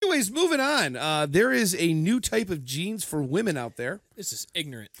anyways, moving on. There is a new type of jeans for women out there. This is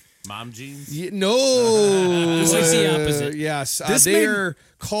ignorant. Mom jeans? No. This is the opposite. Yes. This They're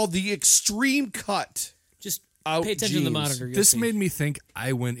called the Extreme Cut. Just Out pay attention to the jeans. monitor. you'll This see. made me think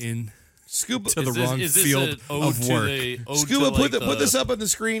I went in Scuba, to the wrong field of work. Scuba, put this up on the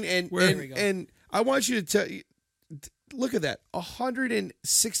screen, and There we go. and I want you to tell. Look at that,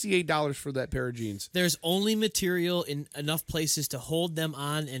 $168 for that pair of jeans. There's only material in enough places to hold them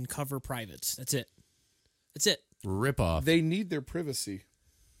on and cover privates. That's it. That's it. Rip off. They need their privacy.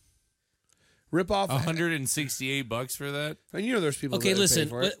 Rip off $168 for that? And you know there's people. Okay, that pay listen.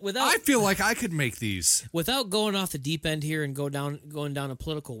 for it. Without I feel like I could make these. without going off the deep end here and going down a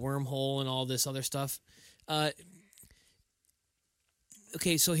political wormhole and all this other stuff.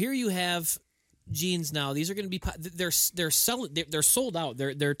 Okay, so here you have jeans now. These are going to be they're selling. They're sold out.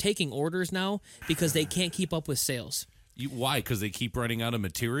 They're taking orders now because they can't keep up with sales. Why? Because they keep running out of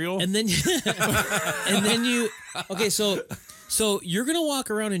material? And then okay, so you're gonna walk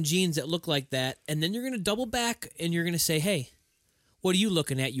around in jeans that look like that, and then you're gonna double back and you're gonna say, "Hey, what are you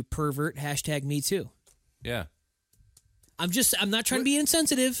looking at, you pervert?" #me too. Yeah. I'm not trying to be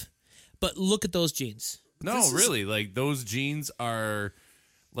insensitive, but look at those jeans. No, really. Like, those jeans are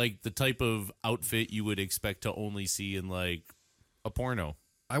like the type of outfit you would expect to only see in, like, a porno.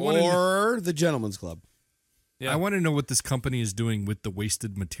 Or the Gentleman's Club. Yeah. I want to know what this company is doing with the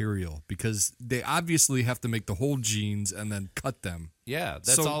wasted material, because they obviously have to make the whole jeans and then cut them. Yeah,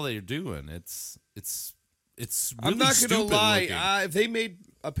 that's So- all they're doing. It's really I'm not stupid going to lie. looking. If they made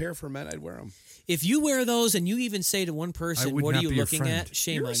a pair for men, I'd wear them. If you wear those and you even say to one I person, would "What are not you be your looking friend. at?"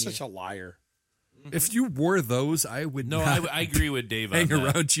 Shame You're on such you. a liar. If you wore those, I would No, not I agree with Dave on hang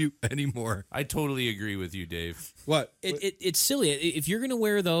that. around you anymore. I totally agree with you, Dave. What? It's silly. If you're going to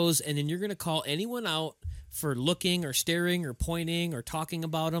wear those and then you're going to call anyone out for looking or staring or pointing or talking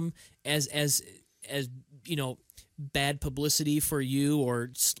about them as you know, bad publicity for you,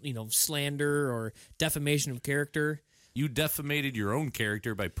 or, you know, slander or defamation of character. You defamated your own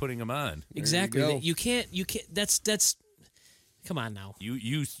character by putting them on. Exactly. go. You can't. That's. Come on now.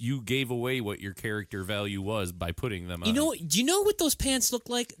 You gave away what your character value was by putting them on. You know? Do you know what those pants look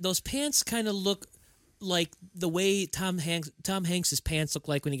like? Those pants kind of look like the way Tom Hanks's pants look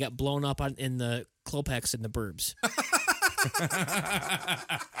like when he got blown up in the Klopex in the Burbs.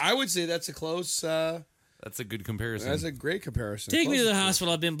 I would say that's a close. That's a good comparison. That's a great comparison. Take me to Close. the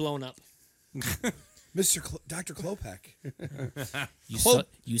hospital. I've been blown up. Dr. Klopek.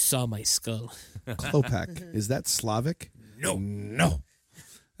 You saw my skull. Klopek. Is that Slavic? No.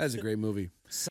 That's a great movie.